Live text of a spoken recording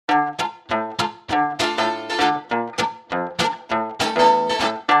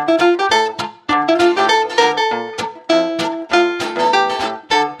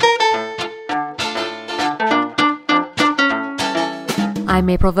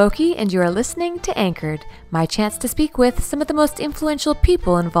April Vokey, and you are listening to Anchored, my chance to speak with some of the most influential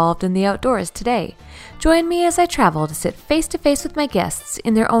people involved in the outdoors today. Join me as I travel to sit face-to-face with my guests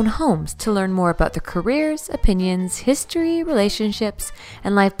in their own homes to learn more about their careers, opinions, history, relationships,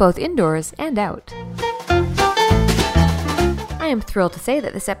 and life both indoors and out. I am thrilled to say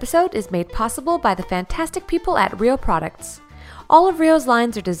that this episode is made possible by the fantastic people at Rio Products. All of Rio's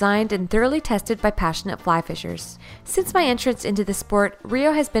lines are designed and thoroughly tested by passionate fly fishers. Since my entrance into the sport,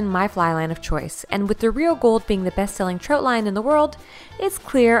 Rio has been my fly line of choice, and with the Rio Gold being the best-selling trout line in the world, it's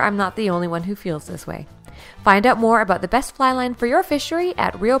clear I'm not the only one who feels this way. Find out more about the best fly line for your fishery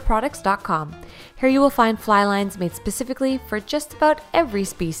at rioproducts.com. Here you will find fly lines made specifically for just about every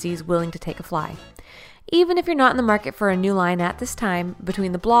species willing to take a fly. Even if you're not in the market for a new line at this time,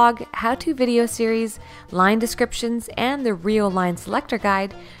 between the blog, how-to video series, line descriptions, and the Rio Line Selector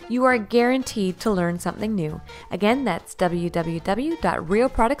Guide, you are guaranteed to learn something new. Again, that's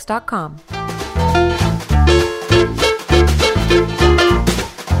www.rioproducts.com.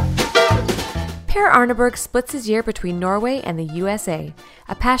 Per Arneberg splits his year between Norway and the USA.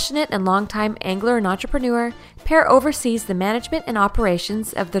 A passionate and longtime angler and entrepreneur, Per oversees the management and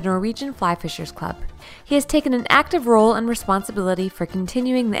operations of the Norwegian Flyfishers Club. He has taken an active role and responsibility for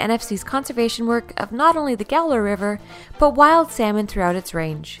continuing the NFC's conservation work of not only the Gowler River, but wild salmon throughout its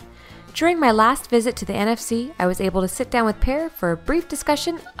range. During my last visit to the NFC, I was able to sit down with Per for a brief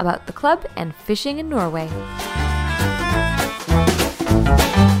discussion about the club and fishing in Norway.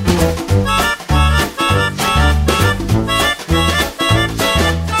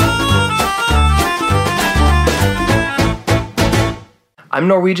 I'm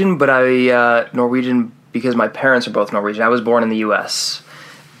Norwegian, but Norwegian because my parents are both Norwegian. I was born in the U.S.,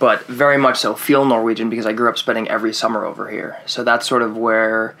 but very much so feel Norwegian because I grew up spending every summer over here. So that's sort of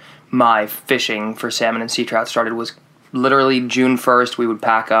where my fishing for salmon and sea trout started. Was literally June 1st, we would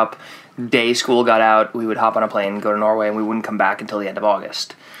pack up, day school got out, we would hop on a plane, go to Norway, and we wouldn't come back until the end of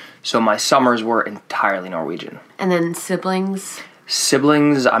August. So my summers were entirely Norwegian. And then siblings?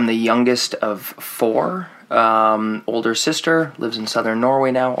 Siblings, I'm the youngest of four. Older sister, lives in southern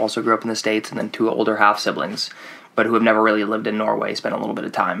Norway now, also grew up in the States, and then two older half-siblings, but who have never really lived in Norway, spent a little bit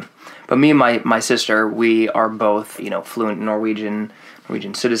of time. But me and my sister, we are both, fluent Norwegian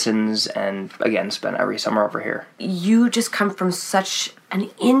citizens, and again, spent every summer over here. You just come from such an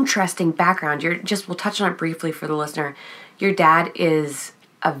interesting background. We'll touch on it briefly for the listener. Your dad is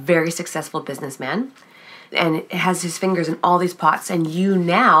a very successful businessman, and has his fingers in all these pots, and you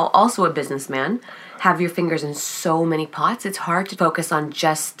now, also a businessman, have your fingers in so many pots. It's hard to focus on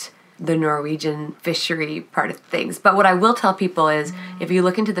just the Norwegian fishery part of things. But what I will tell people is, if you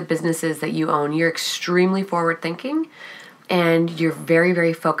look into the businesses that you own, you're extremely forward-thinking, and you're very,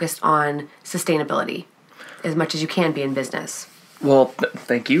 very focused on sustainability as much as you can be in business. Well,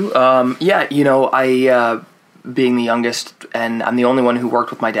 thank you. I being the youngest, and I'm the only one who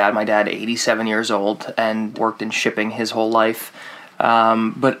worked with my dad. My dad, 87 years old, and worked in shipping his whole life.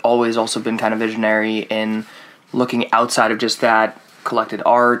 But always also been kind of visionary in looking outside of just that, collected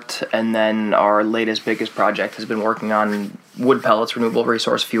art, and then our biggest project has been working on wood pellets, renewable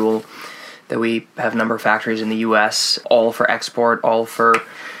resource fuel, that we have a number of factories in the U.S., all for export, all for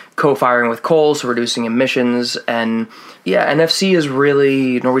co-firing with coal, so reducing emissions. And yeah, NFC is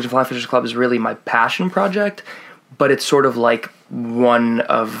really, Norwegian Flyfishers Club is really my passion project, but it's sort of like one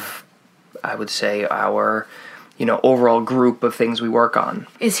of, I would say, our overall group of things we work on.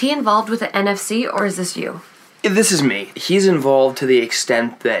 Is he involved with the NFC, or is this you? This is me. He's involved to the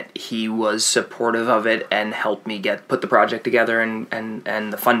extent that he was supportive of it and helped me put the project together and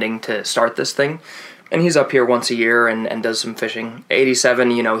the funding to start this thing. And he's up here once a year and does some fishing.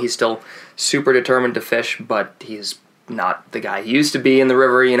 87, he's still super determined to fish, but he's not the guy he used to be in the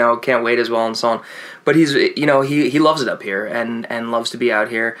river, can't wade as well and so on. But he's, he loves it up here and loves to be out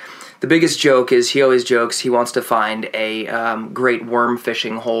here. The biggest joke is he always jokes he wants to find a great worm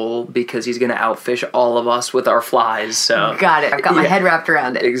fishing hole because he's going to outfish all of us with our flies. So got it. I've got my head wrapped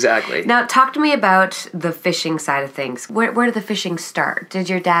around it. Exactly. Now, talk to me about the fishing side of things. Where did the fishing start? Did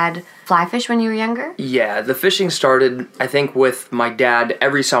your dad fly fish when you were younger? Yeah, the fishing started, I think, with my dad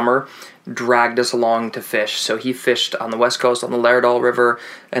every summer, dragged us along to fish. So he fished on the west coast on the Lærdal River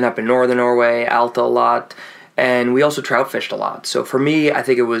and up in northern Norway, Alta a lot. And we also trout fished a lot. So for me, I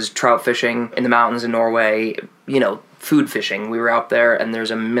think it was trout fishing in the mountains in Norway, food fishing. We were out there and there's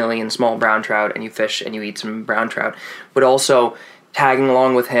a million small brown trout and you fish and you eat some brown trout. But also tagging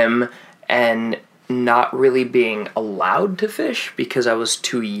along with him and not really being allowed to fish because I was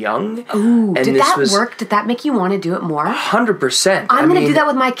too young. Ooh, did that work? Did that make you want to do it more? 100%. I'm going to do that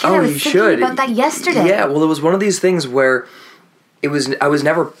with my kid. I was thinking about that yesterday. Yeah, well, it was one of these things where I was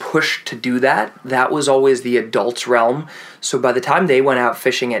never pushed to do that. That was always the adults' realm. So by the time they went out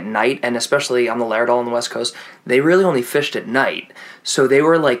fishing at night, and especially on the Laerdal on the West Coast, they really only fished at night. So they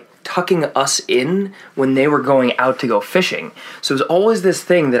were like tucking us in when they were going out to go fishing. So it was always this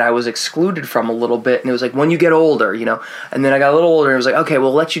thing that I was excluded from a little bit, and it was like, when you get older, you know, and then I got a little older, and it was like, okay,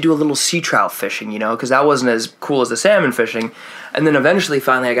 we'll let you do a little sea trout fishing, you know, because that wasn't as cool as the salmon fishing. And then eventually,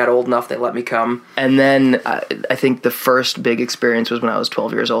 finally, I got old enough, they let me come. And then I think the first big experience was when I was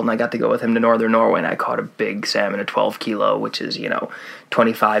 12 years old, and I got to go with him to northern Norway, and I caught a big salmon, a 12 kilo, which is,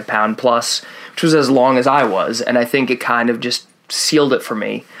 25 pound plus, which was as long as I was. And I think it kind of just sealed it for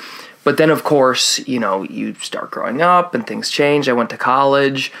me. But then, of course, you start growing up and things change. I went to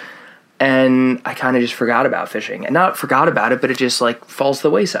college, and I kind of just forgot about fishing. And not forgot about it, but it just, falls to the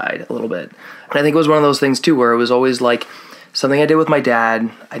wayside a little bit. And I think it was one of those things, too, where it was always, something I did with my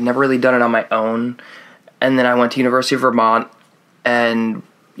dad. I'd never really done it on my own. And then I went to University of Vermont and,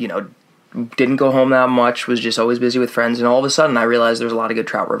 didn't go home that much, was just always busy with friends. And all of a sudden, I realized there's a lot of good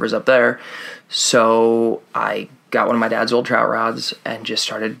trout rivers up there. So I got one of my dad's old trout rods and just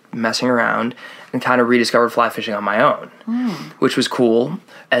started messing around and kind of rediscovered fly fishing on my own, which was cool.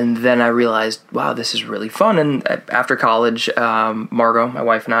 And then I realized, wow, this is really fun. And after college, Margot, my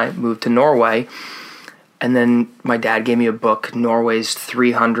wife, and I moved to Norway. And then my dad gave me a book, Norway's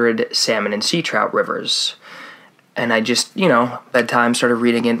 300 Salmon and Sea Trout Rivers. And I just, that time started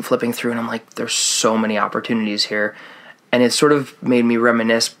reading it and flipping through, and I'm like, there's so many opportunities here. And it sort of made me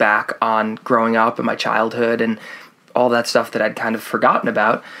reminisce back on growing up and my childhood and all that stuff that I'd kind of forgotten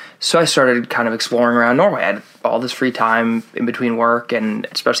about. So I started kind of exploring around Norway. I had all this free time in between work, and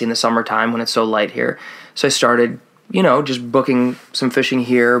especially in the summertime when it's so light here. So I started, just booking some fishing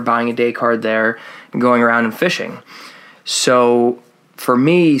here, buying a day card there, and going around and fishing. So for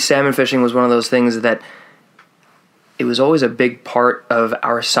me, salmon fishing was one of those things that it was always a big part of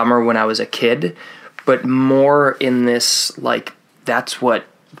our summer when I was a kid, but more in this, that's what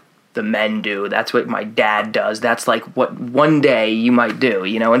the men do. That's what my dad does. That's what one day you might do,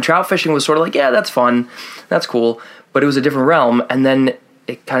 and trout fishing was sort of yeah, that's fun. That's cool. But it was a different realm. And then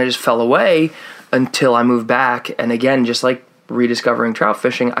it kind of just fell away until I moved back. And again, just rediscovering trout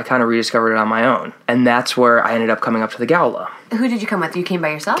fishing, I kind of rediscovered it on my own. And that's where I ended up coming up to the Gaula. Who did you come with? You came by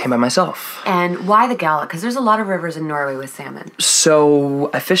yourself? Came by myself. And why the Gaula? Because there's a lot of rivers in Norway with salmon. So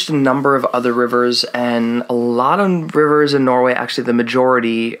I fished a number of other rivers, and a lot of rivers in Norway, actually the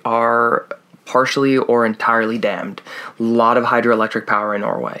majority, are partially or entirely dammed. A lot of hydroelectric power in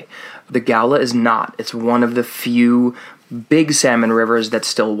Norway. The Gaula is not. It's one of the few big salmon rivers that's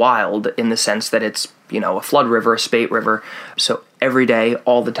still wild, in the sense that it's, a flood river, a spate river. So every day,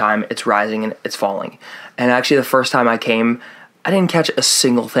 all the time, it's rising and it's falling. And actually, the first time I came, I didn't catch a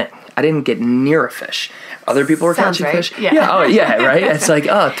single thing. I didn't get near a fish. Other people were catching fish. Yeah. Oh, yeah, right? It's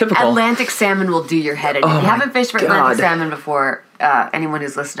typical. Atlantic salmon will do your head in. If you haven't fished for Atlantic salmon before, anyone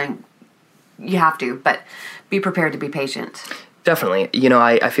who's listening, you have to, but be prepared to be patient. Definitely.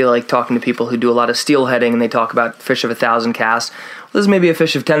 I feel like talking to people who do a lot of steelheading, and they talk about fish of 1,000 casts. Well, this is maybe a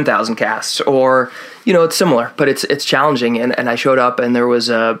fish of 10,000 casts, or, it's similar, but it's challenging. And I showed up, and there was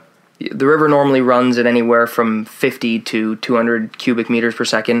the river normally runs at anywhere from 50 to 200 cubic meters per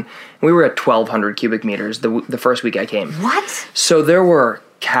second. And we were at 1,200 cubic meters the first week I came. What? So there were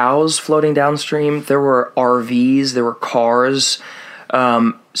cows floating downstream. There were RVs. There were cars.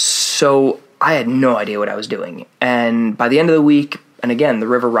 So I had no idea what I was doing. And by the end of the week, and again, the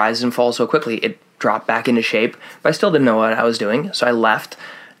river rises and falls so quickly, it dropped back into shape, but I still didn't know what I was doing. So I left,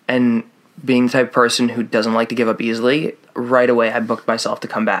 and being the type of person who doesn't like to give up easily, right away I booked myself to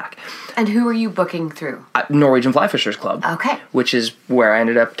come back. And who were you booking through? Norwegian Flyfishers Club. Okay. Which is where I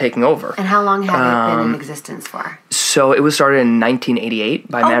ended up taking over. And how long had it been in existence for? So it was started in 1988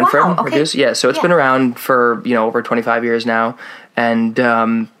 by Manfred. Wow. Okay. Yeah, so it's been around for, over 25 years now. And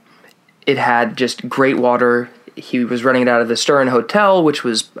it had just great water. He was running it out of the Stern Hotel, which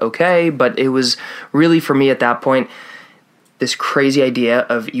was okay, but it was really, for me at that point, this crazy idea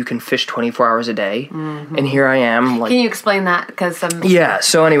of you can fish 24 hours a day. Mm-hmm. And here I am. Can you explain that? Yeah,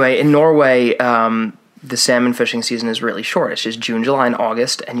 so anyway, in Norway, the salmon fishing season is really short. It's just June, July, and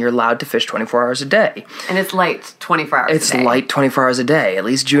August, and you're allowed to fish 24 hours a day. And it's light 24 hours a day. It's light 24 hours a day, at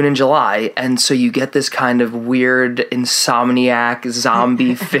least June and July. And so you get this kind of weird insomniac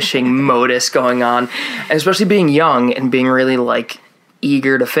zombie fishing modus going on. And especially being young and being really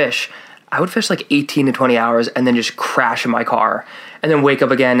eager to fish, I would fish 18 to 20 hours and then just crash in my car and then wake up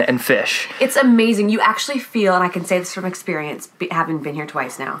again and fish. It's amazing. You actually feel, and I can say this from experience, having been here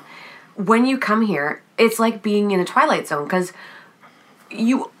twice now, when you come here, it's like being in a Twilight Zone, because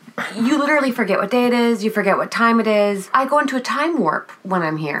you you literally forget what day it is. You forget what time it is. I go into a time warp when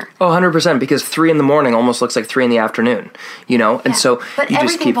I'm here. Oh, 100%, because 3 in the morning almost looks like 3 in the afternoon, you know? And so but you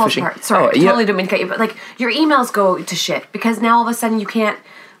just keep falls fishing. Apart. Sorry, I totally didn't mean to cut you, but like your emails go to shit because now all of a sudden you can't...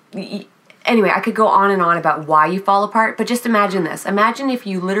 Anyway, I could go on and on about why you fall apart, but just imagine this. Imagine if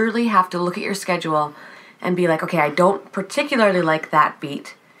you literally have to look at your schedule and be like, okay, I don't particularly like that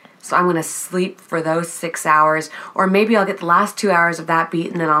beat, so I'm going to sleep for those 6 hours, or maybe I'll get the last 2 hours of that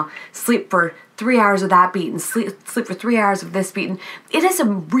beat, and then I'll sleep for 3 hours of that beat, and sleep for 3 hours of this beat. And it is a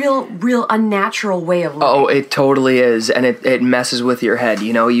real unnatural way of living. Oh, it totally is, and it messes with your head.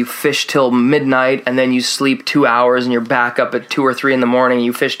 You know, you fish till midnight, and then you sleep 2 hours, and you're back up at 2 or 3 in the morning.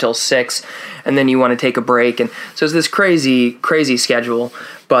 You fish till 6, and then you want to take a break, and so it's this crazy schedule.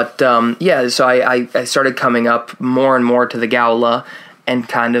 But so I started coming up more and more to the Gaula, and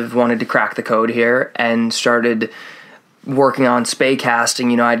kind of wanted to crack the code here, and started working on spey casting.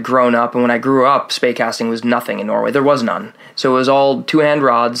 You know, I'd grown up, and when I grew up, spey casting was nothing in Norway. There was none. So it was all two-hand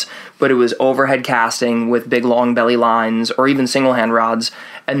rods, but it was overhead casting with big long belly lines, or even single-hand rods.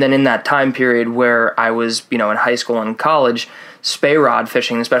 And then in that time period where I was, you know, in high school and college, spey rod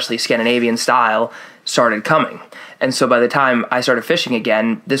fishing, especially Scandinavian style, started coming. And so by the time I started fishing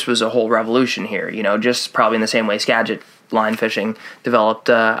again, this was a whole revolution here, you know, just probably in the same way Skagit line fishing developed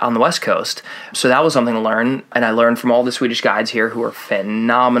on the West Coast. So that was something to learn, and I learned from all the Swedish guides here who are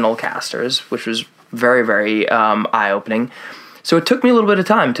phenomenal casters, which was very, very eye-opening. So it took me a little bit of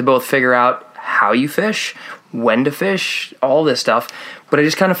time to both figure out how you fish, when to fish, all this stuff, but I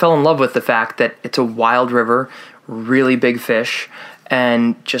just kind of fell in love with the fact that it's a wild river, really big fish,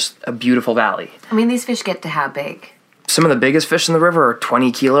 and just a beautiful valley. I mean, these fish get to how big? Some of the biggest fish in the river are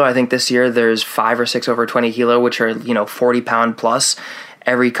 20 kilo. I think this year there's 5 or 6 over 20 kilo, which are, you know, 40 pound plus.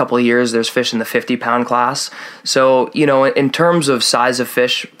 Every couple of years there's fish in the 50 pound class. So, you know, in terms of size of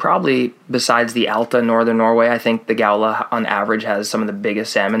fish, probably besides the Alta, northern Norway, I think the Gaula on average has some of the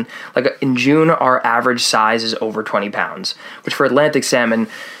biggest salmon. Like in June, our average size is over 20 pounds, which for Atlantic salmon,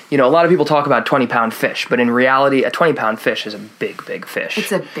 you know, a lot of people talk about 20 pound fish, but in reality, a 20 pound fish is a big, big fish.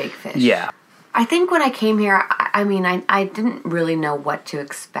 It's a big fish. Yeah. I think when I came here, I didn't really know what to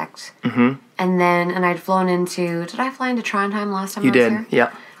expect. Mm-hmm. And I'd flown into, did I fly into Trondheim last time I was here? here?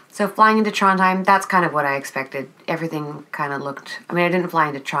 Yeah. So flying into Trondheim, that's kind of what I expected. Everything kind of looked, I didn't fly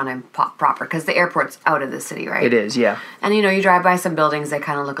into Trondheim proper, because the airport's out of the city, right? It is, yeah. And, you know, you drive by some buildings that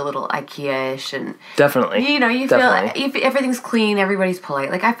kind of look a little IKEA-ish, and... Definitely. You know, you feel everything's clean, everybody's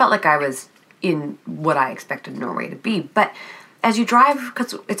polite. Like, I felt like I was in what I expected Norway to be. But as you drive,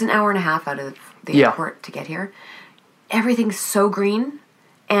 because it's an hour and a half out of the airport to get here, everything's so green,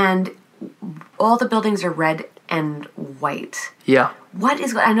 and all the buildings are red and white. Yeah.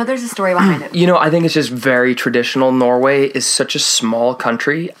 I know there's a story behind it. You know, I think it's just very traditional. Norway is such a small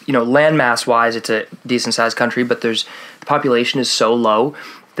country. You know, landmass-wise, it's a decent-sized country, but the population is so low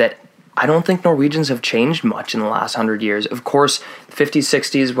that I don't think Norwegians have changed much in the last 100 years. Of course, 50s,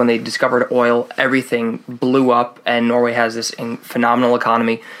 60s, when they discovered oil, everything blew up, and Norway has this phenomenal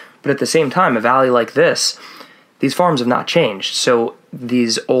economy. But at the same time, a valley like this, these farms have not changed. So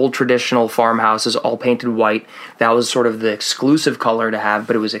these old traditional farmhouses, all painted white, that was sort of the exclusive color to have,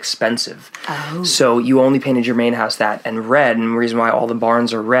 but it was expensive. Oh. So you only painted your main house that, and red, and the reason why all the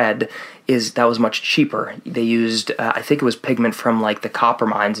barns are red is that was much cheaper. They used, I think it was pigment from like the copper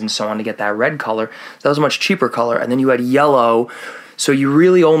mines and so on to get that red color. That was a much cheaper color. And then you had yellow. So you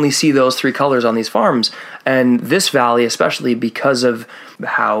really only see those 3 colors on these farms. And this valley, especially because of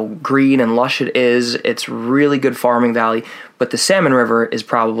how green and lush it is, it's really good farming valley. But the Salmon River is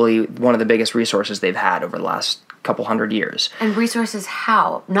probably one of the biggest resources they've had over the last couple hundred years. And resources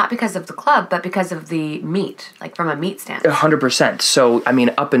how? Not because of the club, but because of the meat, like from a meat standpoint. 100%. So,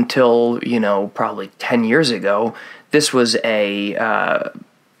 up until, probably 10 years ago, this was a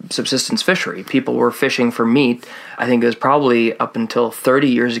subsistence fishery. People were fishing for meat. I think it was probably up until 30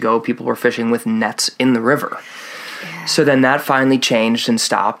 years ago, people were fishing with nets in the river. Yeah. So then that finally changed and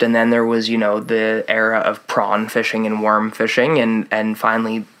stopped, and then there was, the era of prawn fishing and worm fishing, and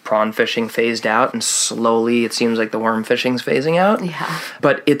finally prawn fishing phased out, and slowly it seems like the worm fishing's phasing out. Yeah.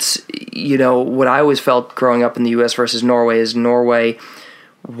 But it's, what I always felt growing up in the U.S. versus Norway is Norway,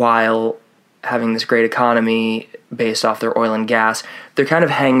 while having this great economy based off their oil and gas, they're kind of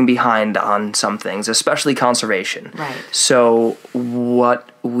hanging behind on some things, especially conservation. Right. So what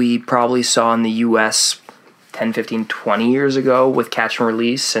we probably saw in the U.S. 10, 15, 20 years ago with catch and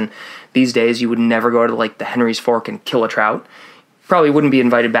release, and these days you would never go to like the Henry's Fork and kill a trout. Probably wouldn't be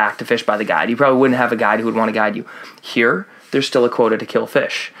invited back to fish by the guide. You probably wouldn't have a guide who would want to guide you. Here, there's still a quota to kill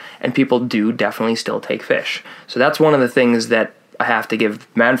fish, and people do definitely still take fish. So that's one of the things that I have to give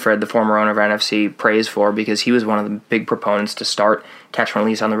Manfred, the former owner of NFC, praise for, because he was one of the big proponents to start catch and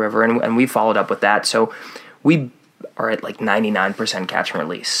release on the river, and we followed up with that. So we are at like 99% catch and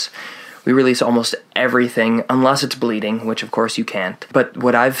release. We release almost everything, unless it's bleeding, which of course you can't. But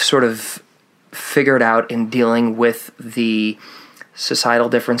what I've sort of figured out in dealing with the societal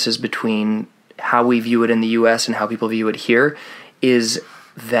differences between how we view it in the US and how people view it here is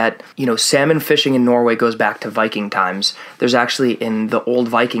that, salmon fishing in Norway goes back to Viking times. There's actually, in the old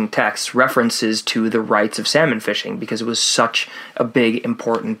Viking texts, references to the rites of salmon fishing because it was such a big,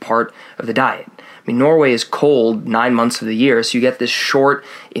 important part of the diet. I mean, Norway is cold 9 months of the year, so you get this short,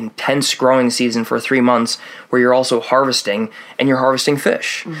 intense growing season for 3 months where you're also harvesting, and you're harvesting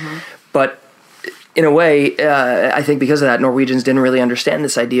fish. Mm-hmm. But in a way, I think because of that, Norwegians didn't really understand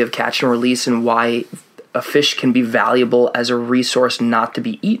this idea of catch and release and why a fish can be valuable as a resource not to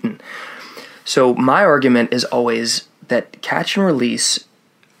be eaten. So my argument is always that catch and release,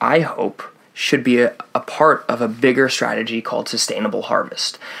 I hope, should be a part of a bigger strategy called sustainable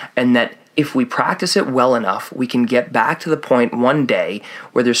harvest. And that if we practice it well enough, we can get back to the point one day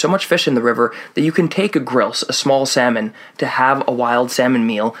where there's so much fish in the river that you can take a grilse, a small salmon, to have a wild salmon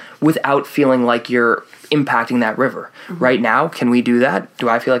meal without feeling like you're impacting that river. Mm-hmm. Right now, can we do that? Do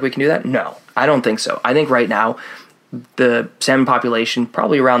I feel like we can do that? No, I don't think so. I think right now, the salmon population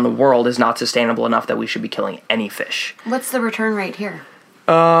probably around the world is not sustainable enough that we should be killing any fish. What's the return rate here?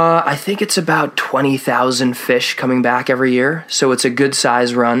 I think it's about 20,000 fish coming back every year, so it's a good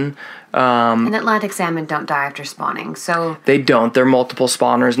size run. And Atlantic salmon don't die after spawning, so... They don't. They're multiple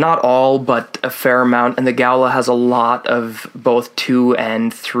spawners. Not all, but a fair amount. And the Gala has a lot of both 2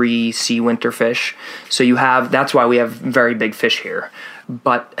 and 3 sea winter fish. So that's why we have very big fish here.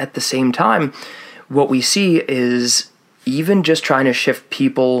 But at the same time, what we see is even just trying to shift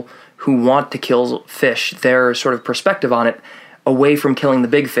people who want to kill fish, their sort of perspective on it, away from killing the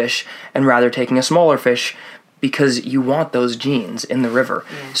big fish and rather taking a smaller fish, because you want those genes in the river.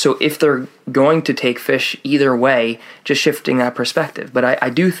 Yeah. So if they're going to take fish either way, just shifting that perspective. But I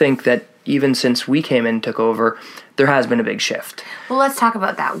do think that even since we came in and took over, there has been a big shift. Well, let's talk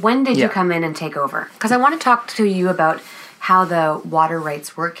about that. When did you come in and take over? Because I want to talk to you about how the water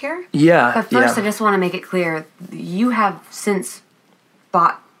rights work here. Yeah. But first, I just want to make it clear, you have since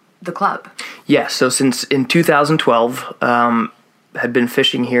bought the club. Yeah, so since in 2012, had been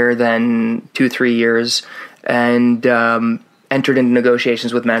fishing here then 2-3 years, and entered into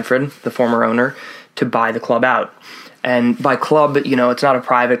negotiations with Manfred, the former owner, to buy the club out. And by club, it's not a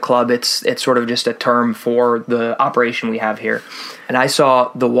private club. It's sort of just a term for the operation we have here. And I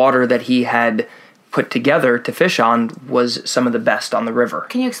saw the water that he had put together to fish on was some of the best on the river.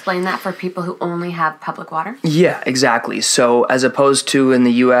 Can you explain that for people who only have public water? Yeah, exactly. So as opposed to in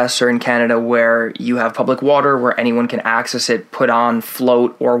the US or in Canada where you have public water where anyone can access it, put on,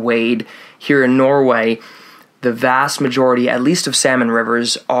 float, or wade, here in Norway, the vast majority, at least of salmon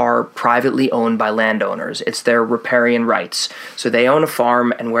rivers, are privately owned by landowners. It's their riparian rights. So they own a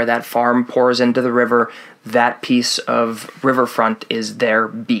farm, and where that farm pours into the river, that piece of riverfront is their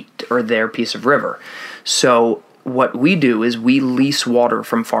beat, or their piece of river. So what we do is we lease water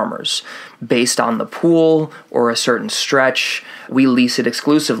from farmers. Based on the pool or a certain stretch, we lease it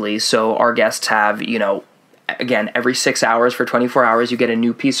exclusively, so our guests have, again, every 6 hours for 24 hours, you get a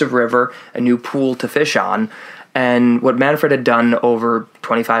new piece of river, a new pool to fish on. And what Manfred had done over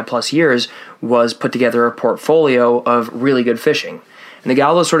 25 plus years was put together a portfolio of really good fishing. And the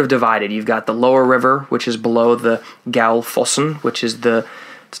Gala is sort of divided. You've got the lower river, which is below the Galfossen, which is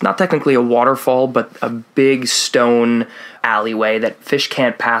it's not technically a waterfall, but a big stone alleyway that fish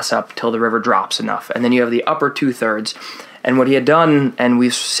can't pass up till the river drops enough. And then you have the upper 2/3. And what he had done, and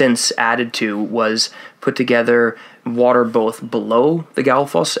we've since added to, was put together water both below the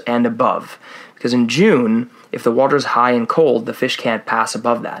Galfoss and above. Because in June, if the water's high and cold, the fish can't pass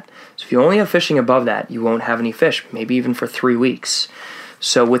above that. So if you only have fishing above that, you won't have any fish, maybe even for 3 weeks.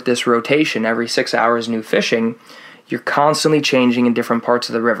 So with this rotation, every 6 hours new fishing, you're constantly changing in different parts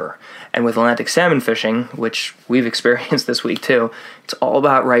of the river. And with Atlantic salmon fishing, which we've experienced this week too, it's all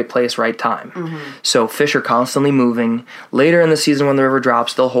about right place, right time. Mm-hmm. So fish are constantly moving. Later in the season when the river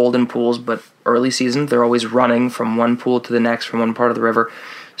drops, they'll hold in pools, but early season, they're always running from one pool to the next, from one part of the river.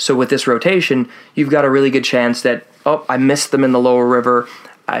 So with this rotation, you've got a really good chance that, I missed them in the lower river,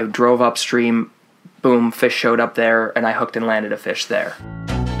 I drove upstream, boom, fish showed up there, and I hooked and landed a fish there.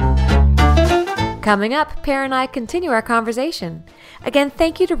 Coming up, Per and I continue our conversation. Again,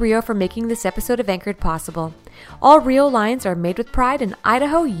 thank you to Rio for making this episode of Anchored possible. All Rio lines are made with pride in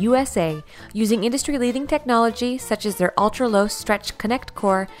Idaho, USA. Using industry-leading technology such as their ultra-low stretch connect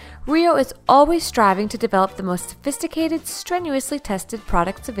core, Rio is always striving to develop the most sophisticated, strenuously tested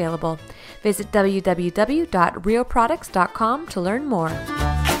products available. Visit www.rioproducts.com to learn more.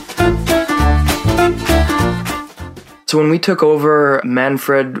 So when we took over,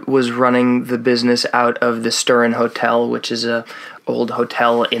 Manfred was running the business out of the Sturren Hotel, which is a old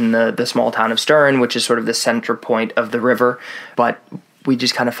hotel in the small town of Sturren, which is sort of the center point of the river. But we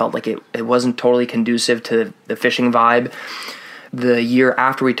just kind of felt like it wasn't totally conducive to the fishing vibe. The year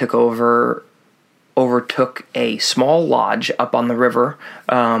after we took over, overtook a small lodge up on the river,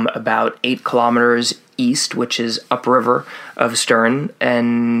 about 8 kilometers east, which is upriver of Sturren,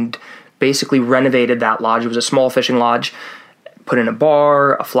 and basically renovated that lodge. It was a small fishing lodge, put in a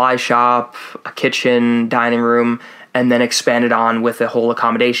bar, a fly shop, a kitchen, dining room, and then expanded on with a whole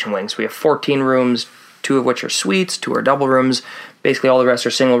accommodation wing. So we have 14 rooms, 2 of which are suites, 2 are double rooms. Basically all the rest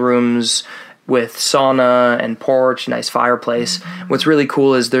are single rooms with sauna and porch, nice fireplace. What's really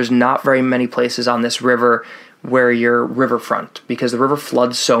cool is there's not very many places on this river where you're riverfront, because the river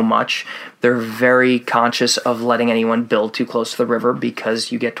floods so much. They're very conscious of letting anyone build too close to the river,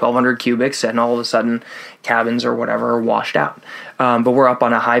 because you get 1,200 cubics and all of a sudden cabins or whatever are washed out. But we're up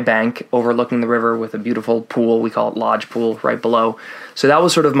on a high bank overlooking the river with a beautiful pool. We call it Lodge Pool right below. So that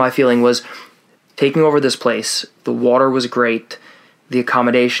was sort of my feeling, was taking over this place. The water was great. The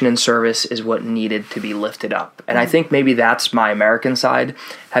accommodation and service is what needed to be lifted up. And I think maybe that's my American side,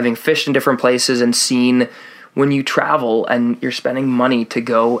 having fished in different places and seen when you travel and you're spending money to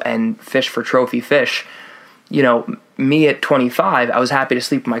go and fish for trophy fish. You know, me at 25, I was happy to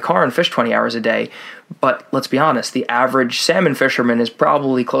sleep in my car and fish 20 hours a day. But let's be honest, the average salmon fisherman is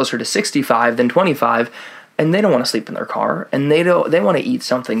probably closer to 65 than 25, and they don't want to sleep in their car, and they want to eat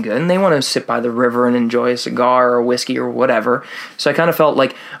something good, and they want to sit by the river and enjoy a cigar or a whiskey or whatever. So I kind of felt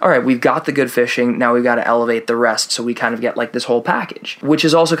like, all right, we've got the good fishing, now we've got to elevate the rest, so we kind of get like this whole package, which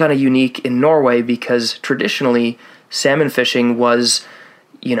is also kind of unique in Norway, because traditionally salmon fishing was,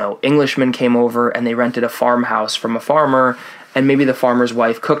 you know, Englishmen came over and they rented a farmhouse from a farmer, and maybe the farmer's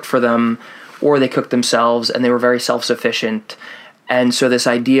wife cooked for them, or they cooked themselves, and they were very self-sufficient. And so this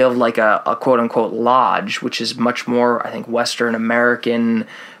idea of like a quote-unquote lodge, which is much more, I think, Western American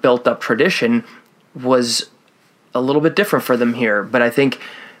built-up tradition, was a little bit different for them here. But I think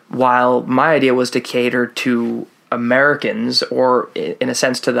while my idea was to cater to Americans, or in a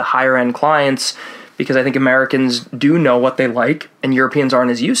sense to the higher-end clients, because I think Americans do know what they like and Europeans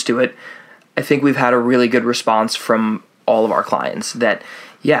aren't as used to it, I think we've had a really good response from all of our clients that,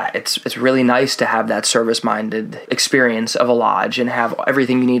 yeah, it's really nice to have that service-minded experience of a lodge and have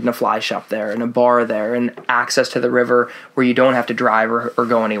everything you need in a fly shop there and a bar there and access to the river where you don't have to drive or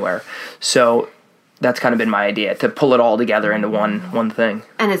go anywhere. So that's kind of been my idea, to pull it all together into one thing.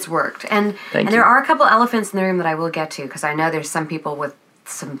 And it's worked. And there are a couple elephants in the room that I will get to, because I know there's some people with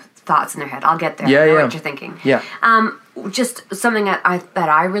some thoughts in their head. I'll get there. I know what you're thinking. Yeah. Just something that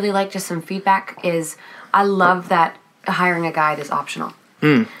I really like, just some feedback, is I love that hiring a guide is optional.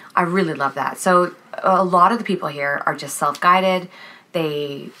 I really love that. So a lot of the people here are just self-guided.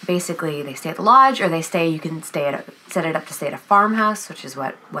 They stay at the lodge, or you can set it up to stay at a farmhouse, which is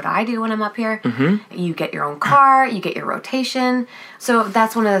what I do when I'm up here. Mm-hmm. You get your own car, you get your rotation. So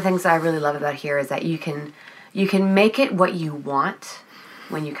that's one of the things that I really love about here, is that you can make it what you want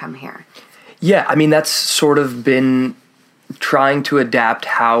when you come here. Yeah, I mean, that's sort of been trying to adapt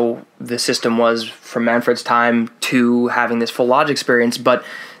how the system was from Manfred's time to having this full lodge experience. But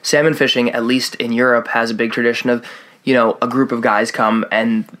salmon fishing, at least in Europe, has a big tradition of, you know, a group of guys come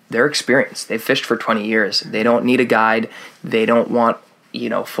and they're experienced. They've fished for 20 years. They don't need a guide. They don't want, you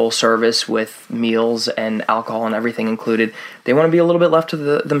know, full service with meals and alcohol and everything included. They want to be a little bit left to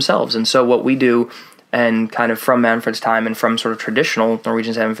themselves. And so what we do, and kind of from Manfred's time and from sort of traditional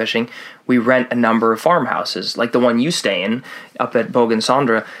Norwegian salmon fishing, we rent a number of farmhouses, like the one you stay in up at Bogen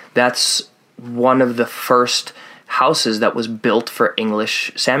Sandra. That's one of the first houses that was built for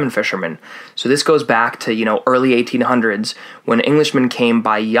English salmon fishermen. So this goes back to, you know, early 1800s, when Englishmen came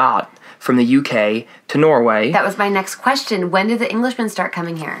by yacht from the UK to Norway. That was my next question. When did the Englishmen start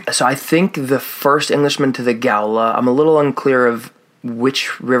coming here? So I think the first Englishman to the Gaula, I'm a little unclear of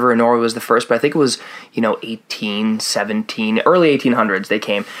which river in Norway was the first, but I think it was, you know, 1817, early 1800s they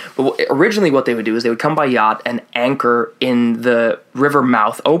came. But originally what they would do is they would come by yacht and anchor in the river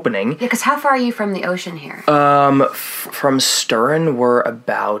mouth opening. Yeah, because how far are you from the ocean here? From Sturren, we're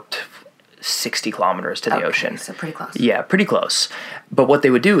about 60 kilometers to the ocean. So pretty close. Yeah, pretty close. But what they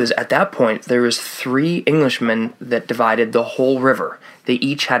would do is, at that point, there was 3 Englishmen that divided the whole river. They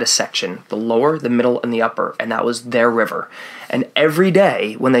each had a section, the lower, the middle, and the upper, and that was their river. And every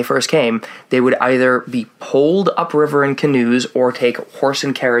day, when they first came, they would either be poled upriver in canoes or take horse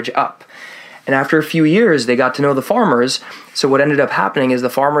and carriage up. And after a few years, they got to know the farmers. So what ended up happening is the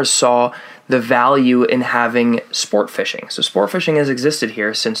farmers saw the value in having sport fishing. So sport fishing has existed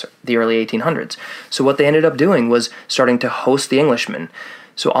here since the early 1800s. So what they ended up doing was starting to host the Englishmen.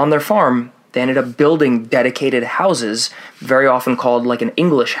 So on their farm, they ended up building dedicated houses, very often called like an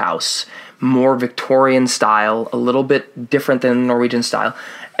English house, more Victorian style, a little bit different than Norwegian style.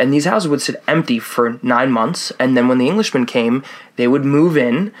 And these houses would sit empty for 9 months. And then when the Englishmen came, they would move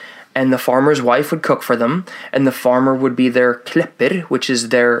in, and the farmer's wife would cook for them, and the farmer would be their klipper, which is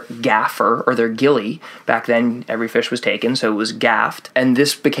their gaffer, or their gilly. Back then, every fish was taken, so it was gaffed, and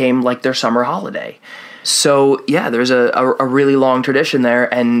this became like their summer holiday. So, yeah, there's a really long tradition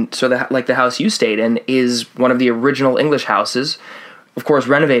there, and so like the house you stayed in is one of the original English houses, of course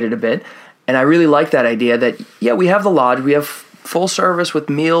renovated a bit, and I really like that idea that, yeah, we have the lodge, we have full service with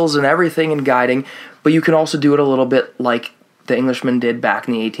meals and everything and guiding, but you can also do it a little bit like the Englishmen did back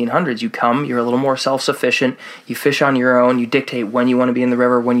in the 1800s. You come, you're a little more self-sufficient, you fish on your own, you dictate when you want to be in the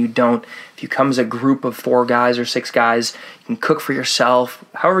river, when you don't. If you come as a group of 4 guys or 6 guys, you can cook for yourself,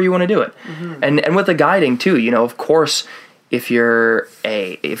 however you want to do it. Mm-hmm. And with the guiding too, of course, if you're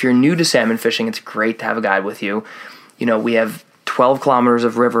new to salmon fishing, it's great to have a guide with you. We have 12 kilometers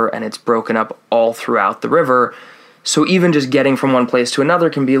of river, and it's broken up all throughout the river. So even just getting from one place to another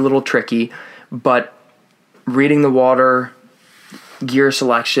can be a little tricky, but reading the water, gear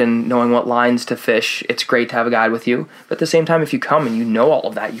selection, knowing what lines to fish, it's great to have a guide with you. But at the same time, if you come and you know all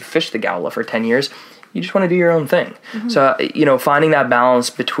of that, you fished the Gowla for 10 years, you just want to do your own thing. Mm-hmm. So, finding that balance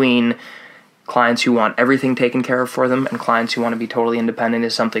between clients who want everything taken care of for them and clients who want to be totally independent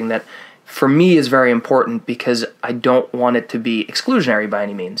is something that, for me, is very important, because I don't want it to be exclusionary by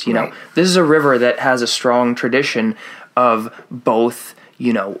any means. Right. This is a river that has a strong tradition of both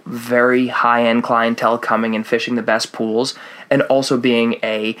very high-end clientele coming and fishing the best pools, and also being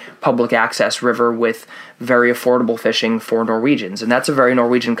a public access river with very affordable fishing for Norwegians. And that's a very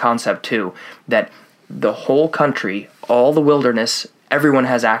Norwegian concept too, that the whole country, all the wilderness, everyone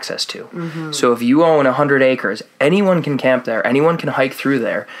has access to. Mm-hmm. So if you own 100 acres, anyone can camp there, anyone can hike through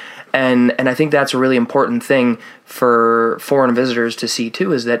there. And I think that's a really important thing for foreign visitors to see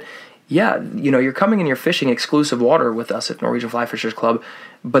too, is that, yeah, you're coming and you're fishing exclusive water with us at Norwegian Flyfishers Club,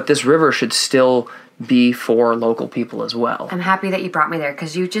 but this river should still be for local people as well. I'm happy that you brought me there,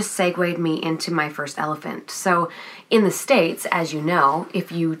 because you just segued me into my first elephant. So in the States, as you know,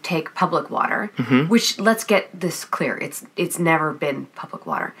 if you take public water, mm-hmm. which, let's get this clear, it's never been public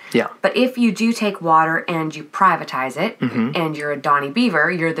water. Yeah. But if you do take water and you privatize it, mm-hmm. and you're a Donnie Beaver,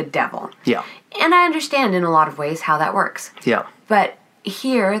 you're the devil. Yeah. And I understand in a lot of ways how that works. Yeah. But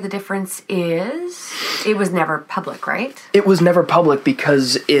here, the difference is it was never public, right? It was never public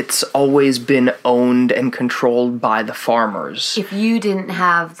because it's always been owned and controlled by the farmers. If you didn't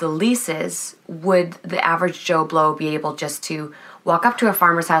have the leases, would the average Joe Blow be able just to walk up to a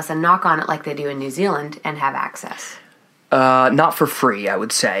farmer's house and knock on it like they do in New Zealand and have access? Not for free, I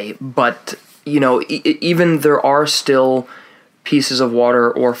would say. But, even there are still pieces of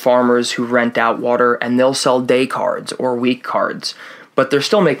water or farmers who rent out water, and they'll sell day cards or week cards. But they're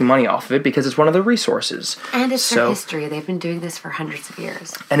still making money off of it because it's one of their resources. And it's their history. They've been doing this for hundreds of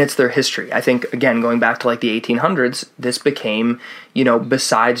years. And it's their history. I think, again, going back to like the 1800s, this became,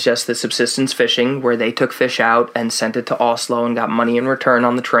 besides just the subsistence fishing where they took fish out and sent it to Oslo and got money in return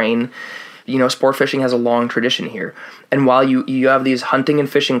on the train, sport fishing has a long tradition here. And while you have these hunting and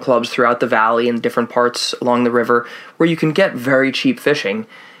fishing clubs throughout the valley and different parts along the river where you can get very cheap fishing,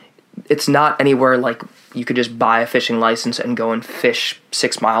 it's not anywhere like you could just buy a fishing license and go and fish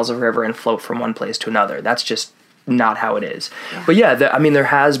 6 miles of river and float from one place to another. That's just not how it is. Yeah. But yeah, there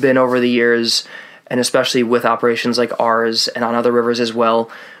has been over the years, and especially with operations like ours and on other rivers as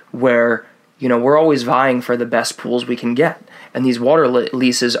well, where, we're always vying for the best pools we can get. And these water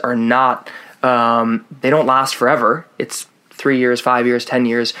leases are not, they don't last forever. It's 3 years, 5 years, 10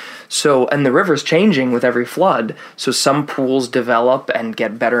 years. So, and the river's changing with every flood. So some pools develop and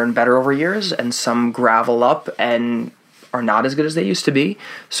get better and better over years, and some gravel up and are not as good as they used to be.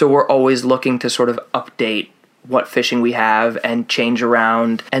 So we're always looking to sort of update what fishing we have and change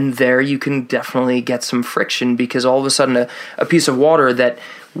around. And there you can definitely get some friction, because all of a sudden a piece of water that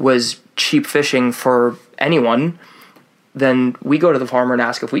was cheap fishing for anyone, then we go to the farmer and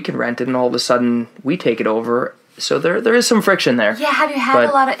ask if we can rent it, and all of a sudden we take it over So there is some friction there. Yeah, have you had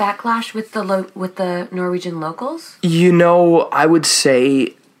a lot of backlash with the Norwegian locals? I would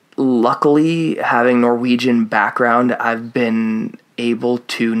say, luckily, having Norwegian background, I've been able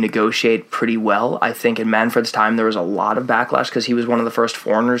to negotiate pretty well. I think in Manfred's time there was a lot of backlash because he was one of the first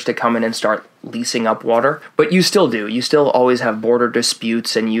foreigners to come in and start leasing up water. But you still do. You still always have border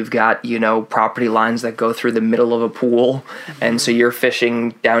disputes, and you've got, property lines that go through the middle of a pool. Mm-hmm. And so you're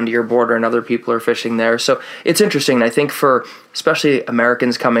fishing down to your border and other people are fishing there. So it's interesting. I think for especially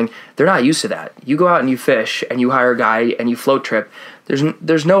Americans coming, they're not used to that. You go out and you fish and you hire a guy and you float trip.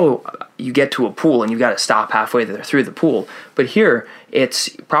 There's no, you get to a pool and you've got to stop halfway through the pool. But here, it's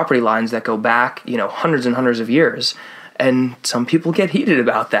property lines that go back, hundreds and hundreds of years. And some people get heated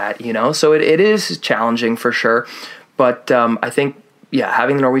about that, So it is challenging for sure. But I think,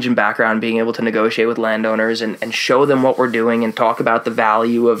 having the Norwegian background, being able to negotiate with landowners and show them what we're doing and talk about the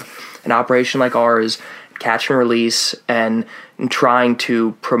value of an operation like ours, catch and release, and trying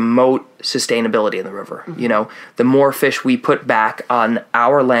to promote sustainability in the river. Mm-hmm. The more fish we put back on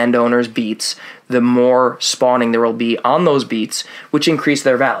our landowners' beats, the more spawning there will be on those beats, which increase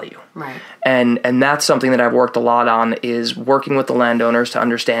their value. Right. And that's something that I've worked a lot on, is working with the landowners to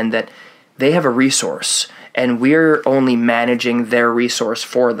understand that they have a resource and we're only managing their resource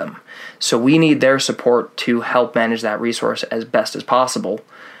for them. So we need their support to help manage that resource as best as possible.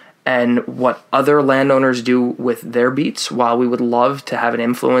 And what other landowners do with their beats, while we would love to have an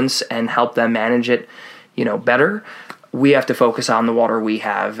influence and help them manage it, better, we have to focus on the water we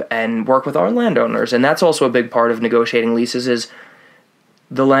have and work with our landowners. And that's also a big part of negotiating leases, is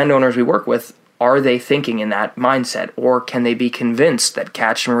the landowners we work with, are they thinking in that mindset? Or can they be convinced that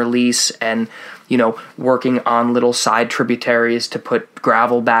catch and release and, working on little side tributaries to put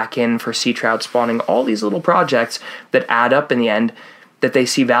gravel back in for sea trout spawning, all these little projects that add up in the end, that they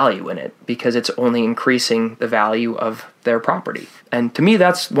see value in it because it's only increasing the value of their property. And to me,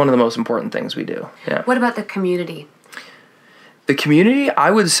 that's one of the most important things we do. Yeah. What about the community? The community,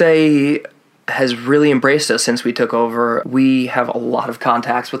 I would say, has really embraced us since we took over. We have a lot of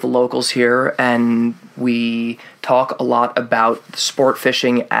contacts with the locals here, and we talk a lot about sport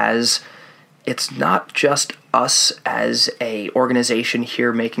fishing as it's not just us as a organization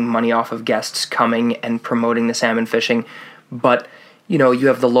here making money off of guests coming and promoting the salmon fishing, but you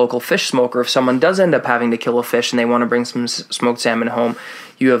have the local fish smoker. If someone does end up having to kill a fish and they want to bring some smoked salmon home,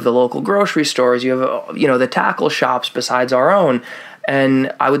 you have the local grocery stores, you have, the tackle shops besides our own.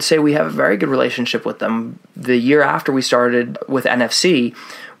 And I would say we have a very good relationship with them. The year after we started with NFC,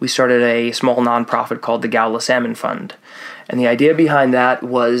 we started a small nonprofit called the Gaula Salmon Fund. And the idea behind that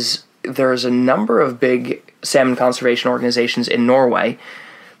was there's a number of big salmon conservation organizations in Norway,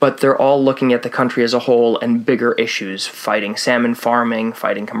 but they're all looking at the country as a whole and bigger issues, fighting salmon farming,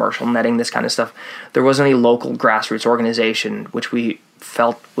 fighting commercial netting, this kind of stuff. There wasn't any local grassroots organization, which we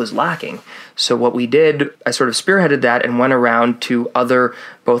felt was lacking. So what we did, I sort of spearheaded that and went around to other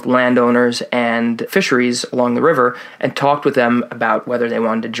both landowners and fisheries along the river and talked with them about whether they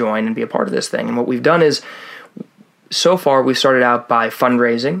wanted to join and be a part of this thing. And what we've done is, so far we started out by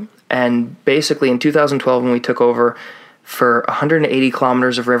fundraising, and basically in 2012 when we took over, for 180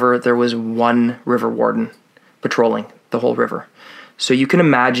 kilometers of river, there was one river warden patrolling the whole river. So you can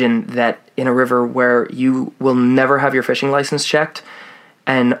imagine that in a river where you will never have your fishing license checked,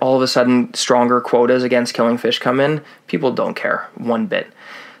 and all of a sudden stronger quotas against killing fish come in, people don't care one bit.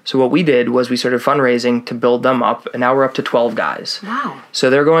 So what we did was we started fundraising to build them up, and now we're up to 12 guys. Wow. So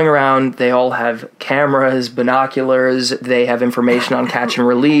they're going around, they all have cameras, binoculars, they have information on catch and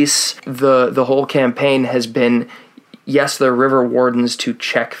release. The whole campaign has been, yes, they're river wardens to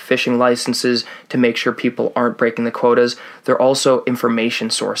check fishing licenses to make sure people aren't breaking the quotas. They're also information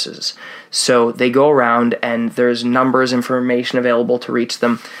sources. So they go around and there's numbers, information available to reach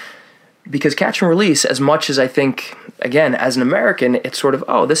them. Because catch and release, as much as I think, again, as an American, it's sort of,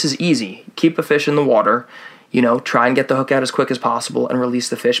 oh, this is easy. Keep a fish in the water, try and get the hook out as quick as possible and release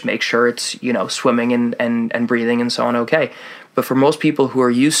the fish, make sure it's, swimming and breathing and so on, okay. But for most people who are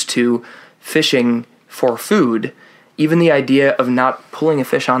used to fishing for food, even the idea of not pulling a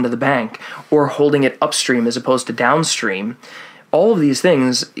fish onto the bank or holding it upstream as opposed to downstream, all of these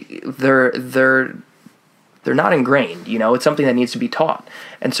things, they're not ingrained, It's something that needs to be taught.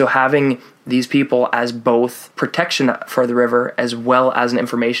 And so having these people as both protection for the river as well as an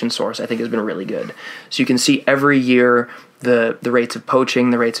information source, I think has been really good. So you can see every year the rates of poaching,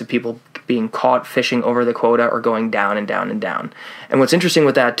 the rates of people being caught fishing over the quota are going down and down and down. And what's interesting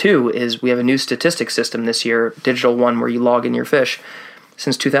with that too is we have a new statistics system this year, digital one, where you log in your fish.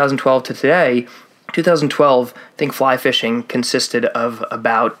 Since 2012 to today, 2012, I think fly fishing consisted of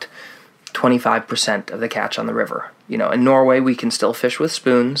about 25% of the catch on the river. In Norway, we can still fish with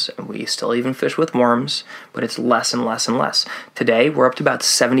spoons, and we still even fish with worms, but it's less and less and less. Today, we're up to about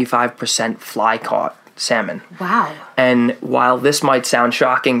 75% fly-caught salmon. Wow. And while this might sound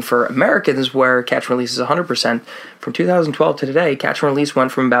shocking for Americans, where catch and release is 100%, from 2012 to today, catch and release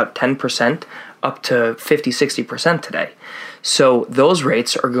went from about 10% up to 50-60% today. So those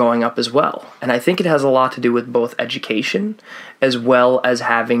rates are going up as well. And I think it has a lot to do with both education as well as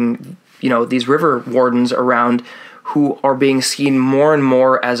having, these river wardens around who are being seen more and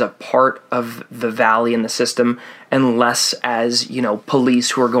more as a part of the valley and the system and less as, police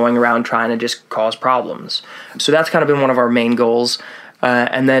who are going around trying to just cause problems. So that's kind of been one of our main goals.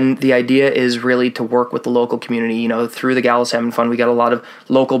 And then the idea is really to work with the local community. Through the Gala Salmon Fund, we got a lot of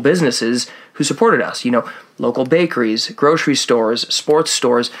local businesses who supported us. Local bakeries, grocery stores, sports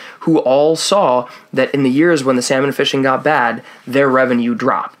stores, who all saw that in the years when the salmon fishing got bad, their revenue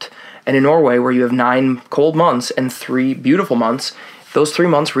dropped. And in Norway, where you have 9 cold months and 3 beautiful months, those 3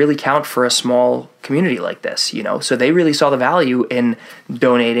 months really count for a small community like this, So they really saw the value in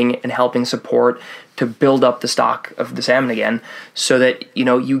donating and helping support to build up the stock of the salmon again so that,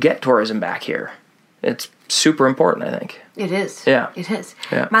 you get tourism back here. It's super important, I think. It is. Yeah. It is.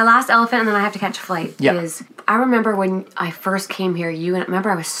 Yeah. My last elephant, and then I have to catch a flight, yeah. is I remember when I first came here,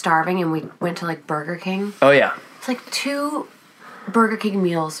 remember I was starving and we went to Burger King? Oh, yeah. It's 2 Burger King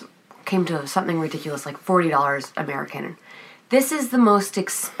meals came to something ridiculous, $40 American. This is the most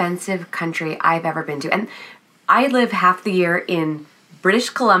expensive country I've ever been to. And I live half the year in British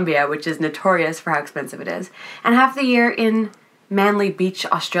Columbia, which is notorious for how expensive it is, and half the year in Manly Beach,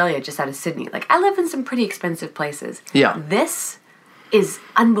 Australia, just out of Sydney. I live in some pretty expensive places. Yeah. This is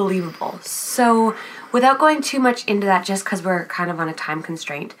unbelievable. So without going too much into that, just because we're kind of on a time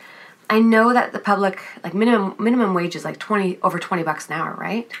constraint, I know that the public, minimum wage is over $20 an hour,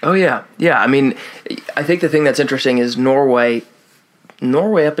 right? Oh, yeah. Yeah, I think the thing that's interesting is Norway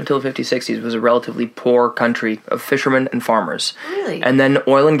up until the 50s, 60s was a relatively poor country of fishermen and farmers. Really? And then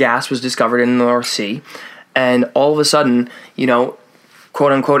oil and gas was discovered in the North Sea. And all of a sudden,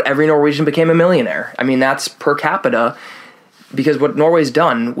 quote unquote, every Norwegian became a millionaire. That's per capita. Because what Norway's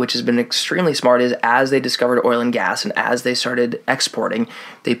done, which has been extremely smart, is as they discovered oil and gas and as they started exporting,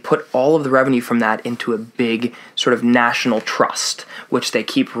 they put all of the revenue from that into a big sort of national trust, which they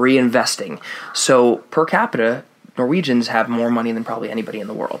keep reinvesting. So per capita, Norwegians have more money than probably anybody in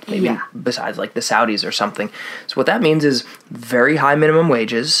the world, maybe besides the Saudis or something. So what that means is very high minimum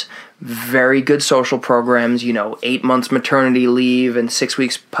wages, very good social programs, 8 months maternity leave and 6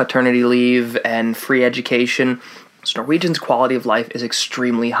 weeks paternity leave and free education. So Norwegians' quality of life is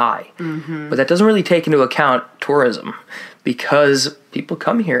extremely high. Mm-hmm. But that doesn't really take into account tourism because people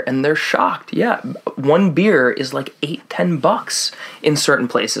come here and they're shocked. Yeah, one beer is $8-10 in certain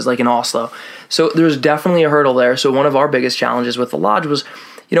places, like in Oslo. So there's definitely a hurdle there. So one of our biggest challenges with the lodge was,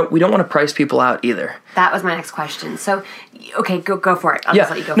 we don't want to price people out either. That was my next question. So, okay, go for it. I'll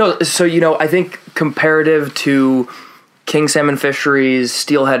just let you go. No, so, I think comparative to king salmon fisheries,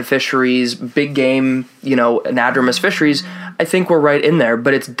 steelhead fisheries, big game, anadromous fisheries, I think we're right in there,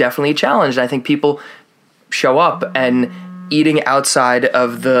 but it's definitely a challenge. I think people show up and eating outside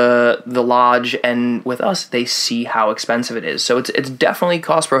of the lodge and with us, they see how expensive it is. So it's definitely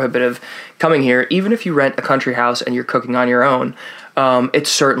cost prohibitive coming here. Even if you rent a country house and you're cooking on your own, it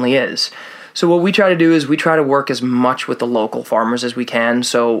certainly is. So what we try to do is we try to work as much with the local farmers as we can.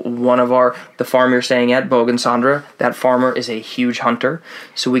 So the farm you're staying at, Bogen Sandra, that farmer is a huge hunter.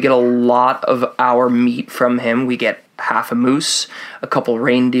 So we get a lot of our meat from him. We get half a moose, a couple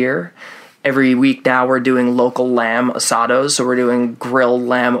reindeer. Every week now we're doing local lamb asados. So we're doing grilled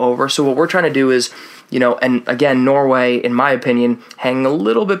lamb over. So what we're trying to do is, and again, Norway, in my opinion, hanging a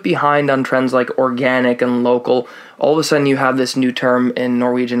little bit behind on trends like organic and local. All of a sudden you have this new term in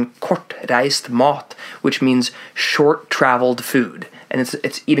Norwegian, kortreist mat, which means short-traveled food. And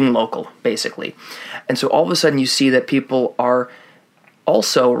it's eating local, basically. And so all of a sudden you see that people are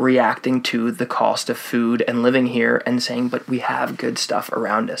also reacting to the cost of food and living here and saying, but we have good stuff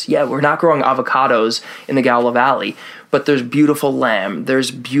around us. Yeah, we're not growing avocados in the Gala Valley, but there's beautiful lamb,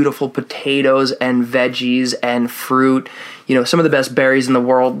 there's beautiful potatoes and veggies and fruit, some of the best berries in the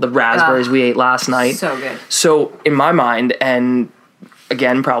world, the raspberries we ate last night. So good. So in my mind, and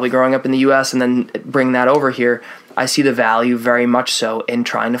again, probably growing up in the US and then bring that over here, I see the value very much so in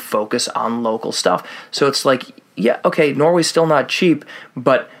trying to focus on local stuff. So it's Norway's still not cheap,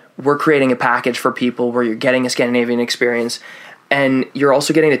 but we're creating a package for people where you're getting a Scandinavian experience and you're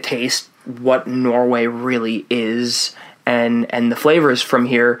also getting to taste what Norway really is and the flavors from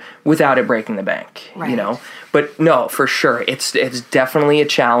here without it breaking the bank, Right. But no, for sure, it's definitely a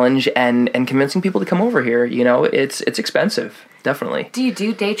challenge, and convincing people to come over here, it's expensive, definitely. Do you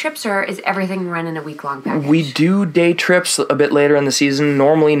do day trips, or is everything run in a week-long package? We do day trips a bit later in the season,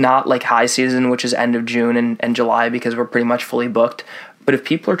 normally not like high season, which is end of June and July, because we're pretty much fully booked. But if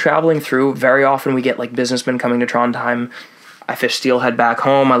people are traveling through, very often we get like businessmen coming to Trondheim. I fish steelhead back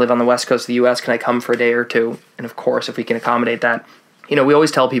home. I live on the west coast of the U.S. Can I come for a day or two? And of course, if we can accommodate that. We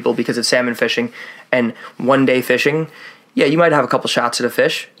always tell people, because it's salmon fishing and one day fishing, yeah, you might have a couple shots at a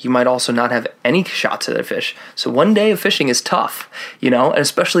fish. You might also not have any shots at a fish. So one day of fishing is tough, and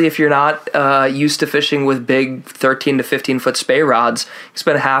especially if you're not used to fishing with big 13 to 15 foot spey rods, you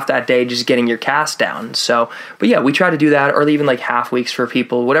spend half that day just getting your cast down. So, but yeah, we try to do that, or even like half weeks for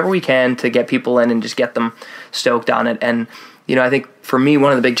people, whatever we can to get people in and just get them stoked on it. And, I think for me,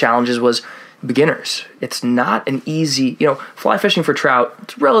 one of the big challenges was beginners. It's not an easy, fly fishing for trout,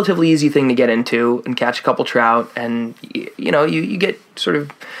 it's a relatively easy thing to get into and catch a couple trout, and you get sort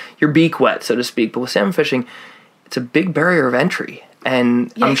of your beak wet, so to speak. But with salmon fishing, it's a big barrier of entry.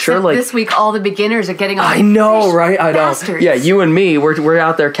 And yeah, I'm sure like this week all the beginners are getting on. I know, right? I know. Bastards. Yeah, you and me, we're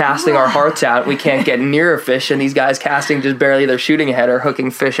out there casting our hearts out. We can't get near a fish, and these guys casting just barely either shooting ahead or hooking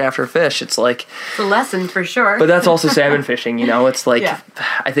fish after fish. It's like it's a lesson for sure. But that's also salmon fishing, It's like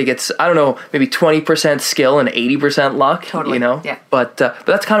I think it's maybe 20% skill and 80% luck. Totally. Yeah. But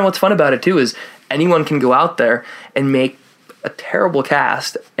that's kind of what's fun about it too, is anyone can go out there and make a terrible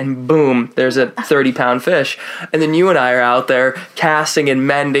cast, and boom, there's a 30-pound fish. And then you and I are out there casting and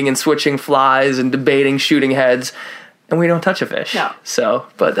mending and switching flies and debating shooting heads, and we don't touch a fish. No. So,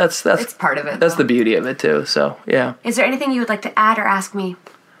 but that's it's part of it. That's the beauty of it too. So, yeah. Is there anything you would like to add or ask me?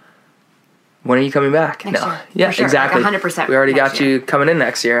 When are you coming back? Next year. Yeah, For sure. exactly. Like 100%. We already got you coming in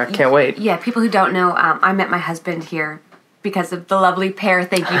next year. I can't wait. Yeah, people who don't know, I met my husband here because of the lovely pair,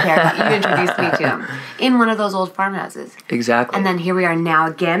 thank you, pair, that you introduced me to him, in one of those old farmhouses. Exactly. And then here we are now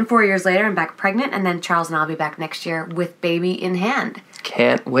again, 4 years later, I'm back pregnant, and then Charles and I will be back next year with baby in hand.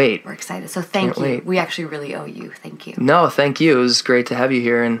 Can't wait. We're excited. So thank you. Wait. We actually really owe you. Thank you. No, thank you. It was great to have you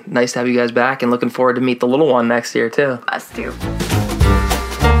here, and nice to have you guys back, and looking forward to meet the little one next year too. Us too.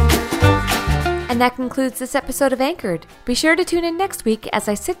 And that concludes this episode of Anchored. Be sure to tune in next week as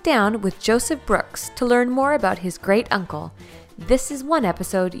I sit down with Joseph Brooks to learn more about his great uncle. This is one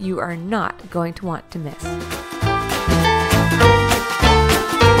episode you are not going to want to miss.